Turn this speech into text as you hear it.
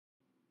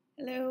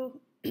Hello.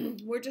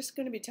 We're just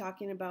going to be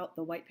talking about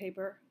the white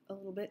paper a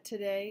little bit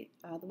today.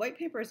 The white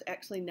paper is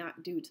actually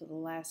not due to the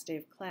last day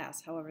of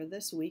class. However,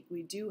 this week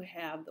we do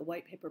have the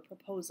white paper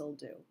proposal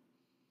due.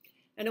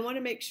 And I want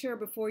to make sure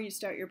before you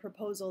start your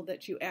proposal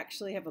that you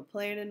actually have a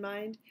plan in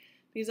mind,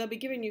 because I'll be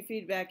giving you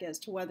feedback as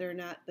to whether or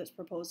not this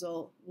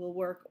proposal will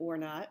work or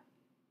not,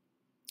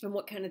 and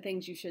what kind of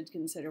things you should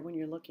consider when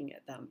you're looking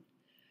at them.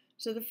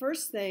 So the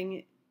first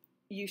thing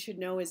you should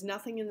know is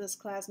nothing in this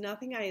class,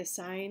 nothing I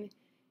assign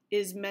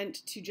is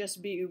meant to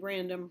just be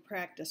random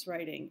practice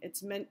writing.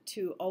 It's meant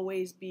to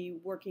always be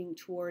working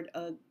toward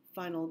a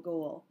final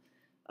goal.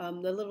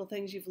 The little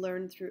things you've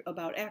learned through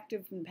about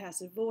active and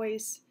passive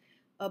voice,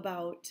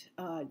 about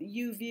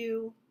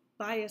U-view,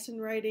 bias in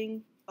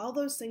writing, all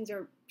those things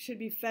should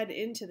be fed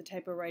into the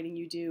type of writing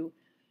you do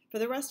for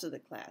the rest of the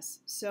class.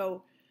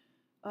 So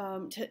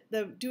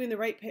doing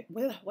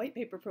the white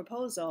paper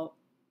proposal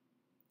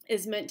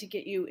is meant to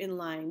get you in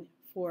line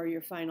for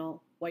your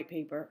final white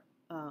paper.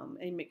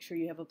 And make sure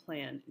you have a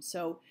plan.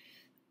 So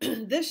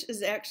this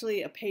is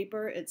actually a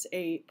paper. It's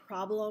a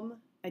problem,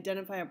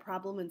 identify a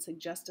problem and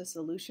suggest a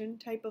solution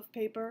type of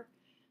paper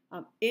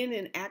in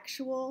an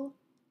actual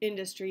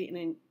industry, in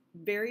a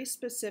very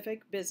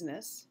specific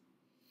business.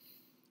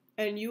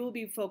 And you will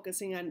be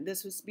focusing on,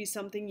 this would be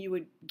something you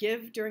would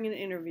give during an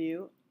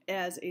interview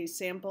as a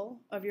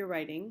sample of your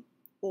writing,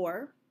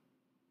 or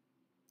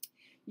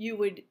you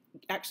would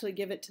actually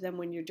give it to them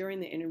when you're during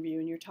the interview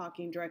and you're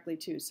talking directly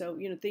to. So,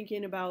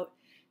 thinking about,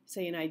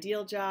 say, an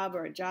ideal job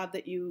or a job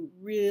that you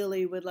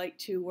really would like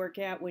to work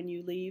at when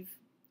you leave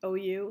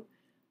OU,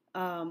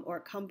 or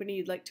a company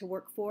you'd like to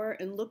work for,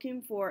 and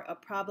looking for a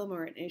problem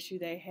or an issue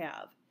they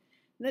have.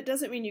 And that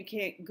doesn't mean you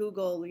can't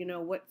Google,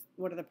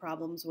 what are the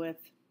problems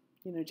with,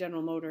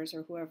 General Motors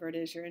or whoever it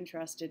is you're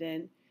interested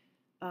in,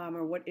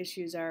 or what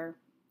issues are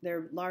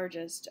their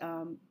largest.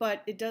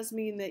 But it does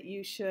mean that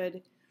you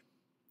should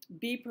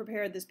be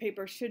prepared. This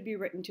paper should be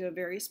written to a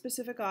very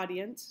specific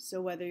audience.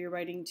 So whether you're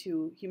writing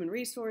to human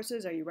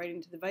resources, are you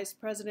writing to the vice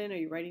president, are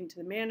you writing to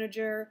the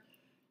manager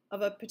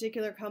of a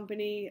particular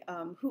company,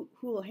 who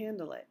will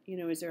handle it?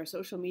 Is there a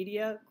social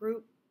media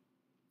group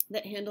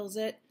that handles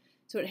it?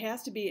 So it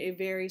has to be a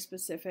very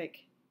specific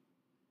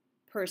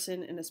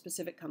person in a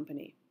specific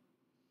company.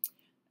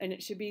 And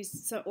it should be,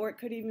 or it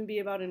could even be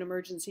about an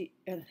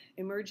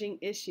emerging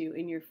issue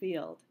in your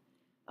field.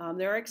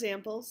 There are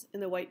examples in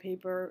the white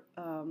paper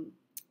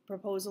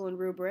proposal and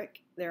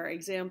rubric. There are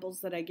examples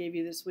that I gave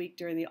you this week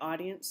during the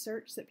audience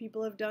search that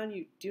people have done.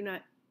 You do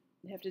not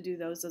have to do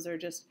those. Those are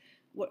just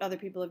what other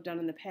people have done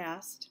in the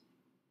past.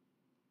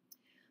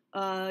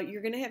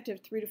 You're going to have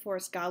 3 to 4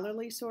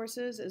 scholarly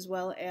sources, as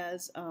well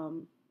as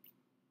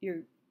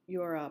your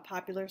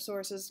popular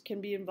sources can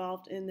be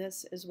involved in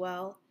this as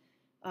well.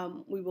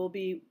 We will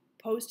be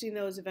posting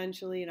those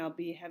eventually, and I'll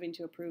be having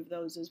to approve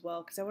those as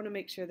well, because I want to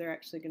make sure they're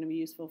actually going to be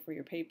useful for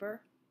your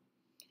paper.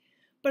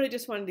 But I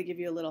just wanted to give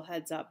you a little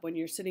heads up. When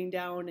you're sitting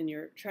down and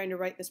you're trying to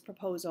write this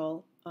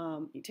proposal,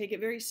 you take it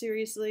very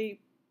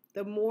seriously.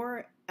 The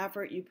more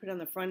effort you put on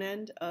the front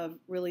end of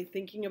really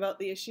thinking about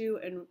the issue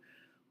and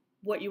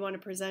what you want to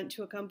present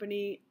to a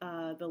company,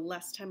 the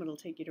less time it'll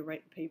take you to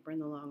write the paper in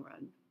the long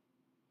run.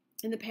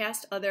 In the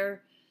past,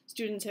 other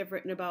students have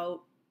written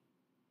about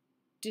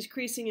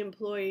decreasing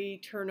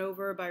employee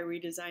turnover by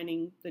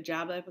redesigning the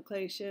job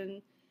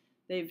application.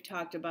 They've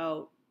talked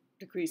about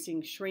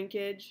decreasing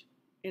shrinkage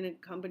in a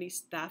company's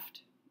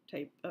theft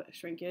type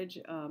shrinkage,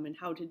 and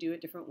how to do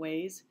it different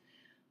ways.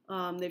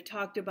 They've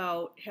talked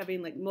about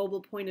having like mobile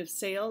point of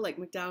sale like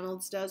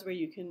McDonald's does, where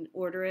you can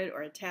order it,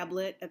 or a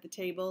tablet at the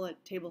table,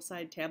 at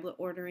tableside tablet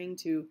ordering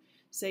to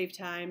save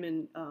time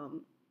and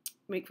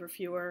make for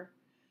fewer,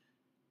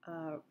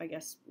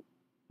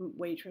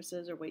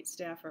 waitresses or wait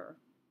staff, or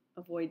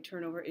avoid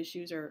turnover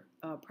issues or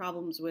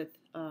problems with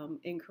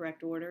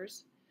incorrect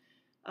orders.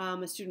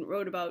 A student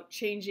wrote about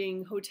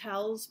changing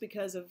hotels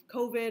because of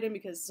COVID and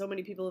because so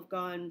many people have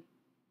gone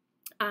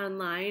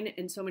online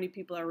and so many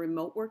people are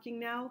remote working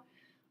now.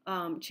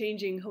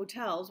 Changing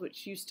hotels,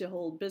 which used to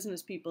hold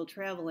business people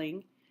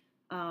traveling,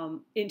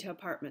 into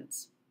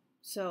apartments.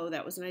 So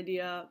that was an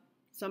idea.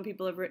 Some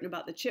people have written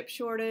about the chip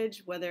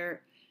shortage,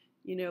 whether,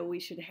 we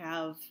should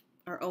have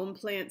our own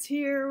plants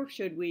here.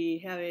 Should we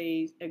have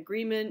a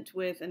agreement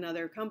with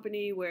another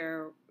company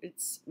where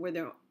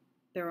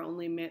they're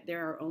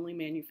our only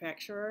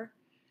manufacturer?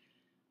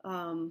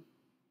 There's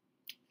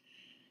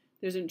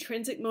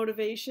intrinsic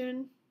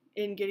motivation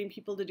in getting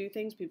people to do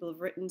things. People have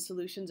written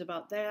solutions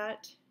about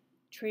that.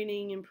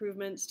 Training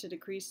improvements to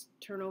decrease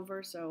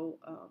turnover. So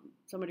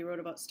somebody wrote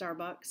about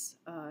Starbucks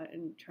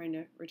and trying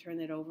to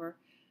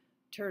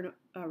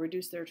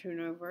reduce their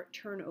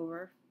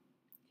turnover.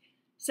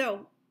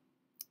 So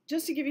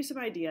just to give you some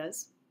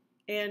ideas,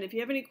 and if you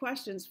have any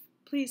questions,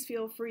 please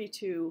feel free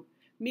to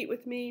meet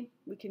with me.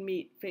 We can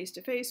meet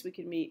face-to-face. We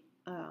can meet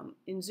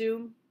in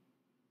Zoom.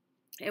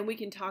 And we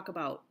can talk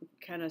about,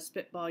 kind of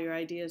spitball your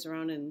ideas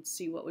around and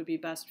see what would be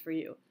best for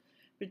you.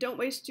 But don't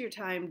waste your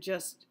time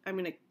I'm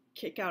going to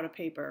kick out a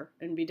paper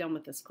and be done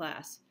with this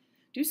class.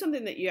 do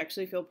something that you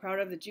actually feel proud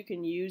of, that you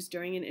can use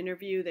during an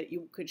interview, that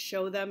you could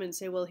show them and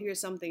say, well, here's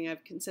something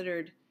I've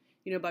considered,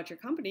 about your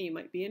company you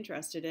might be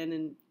interested in.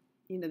 And,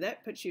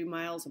 that puts you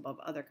miles above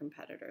other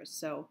competitors.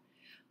 So,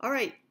 all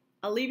right,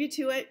 I'll leave you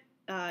to it.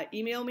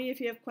 Email me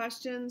if you have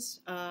questions.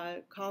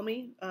 Call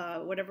me,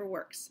 whatever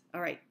works.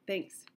 All right, thanks.